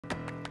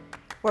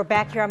We're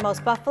back here on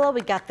Most Buffalo. We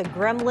got the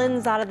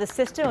gremlins out of the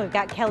system. We've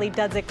got Kelly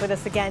Dudzik with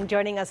us again,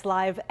 joining us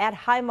live at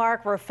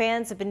Highmark, where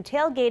fans have been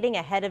tailgating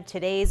ahead of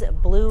today's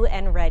blue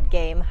and red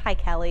game. Hi,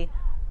 Kelly.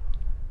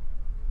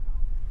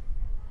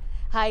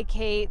 Hi,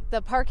 Kate.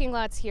 The parking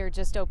lots here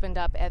just opened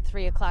up at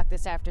 3 o'clock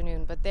this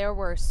afternoon, but there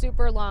were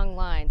super long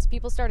lines.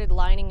 People started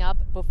lining up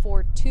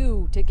before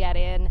 2 to get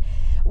in.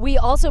 We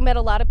also met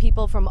a lot of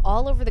people from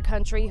all over the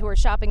country who are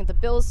shopping at the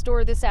Bills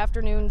store this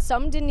afternoon.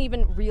 Some didn't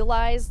even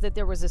realize that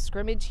there was a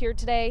scrimmage here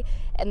today,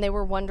 and they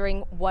were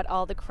wondering what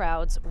all the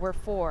crowds were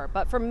for.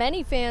 But for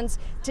many fans,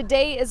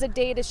 today is a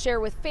day to share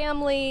with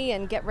family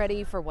and get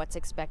ready for what's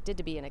expected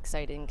to be an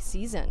exciting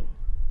season.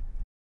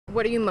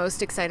 What are you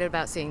most excited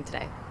about seeing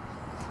today?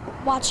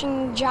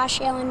 Watching Josh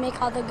Allen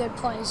make all the good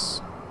plays.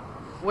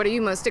 What are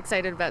you most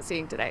excited about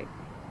seeing today?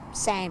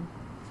 Same.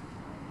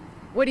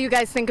 What do you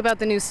guys think about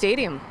the new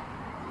stadium?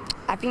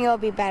 I think it'll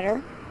be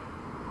better.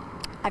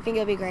 I think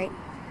it'll be great.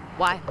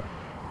 Why?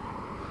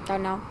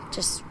 Don't know.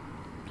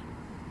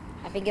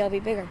 I think it'll be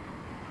bigger.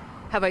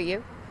 How about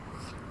you?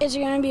 It's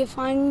going to be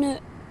fun,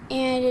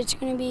 and it's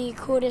going to be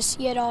cool to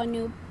see it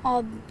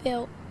all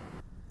built.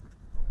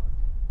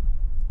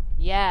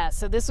 Yeah,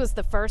 so this was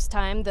the first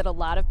time that a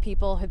lot of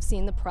people have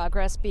seen the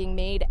progress being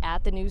made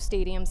at the new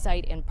stadium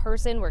site in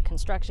person, where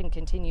construction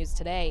continues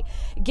today.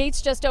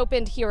 Gates just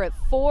opened here at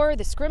 4.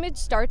 The scrimmage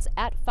starts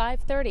at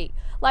 5:30.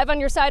 Live on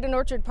your side in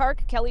Orchard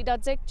Park, Kelly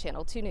Dudzik,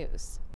 Channel 2 News.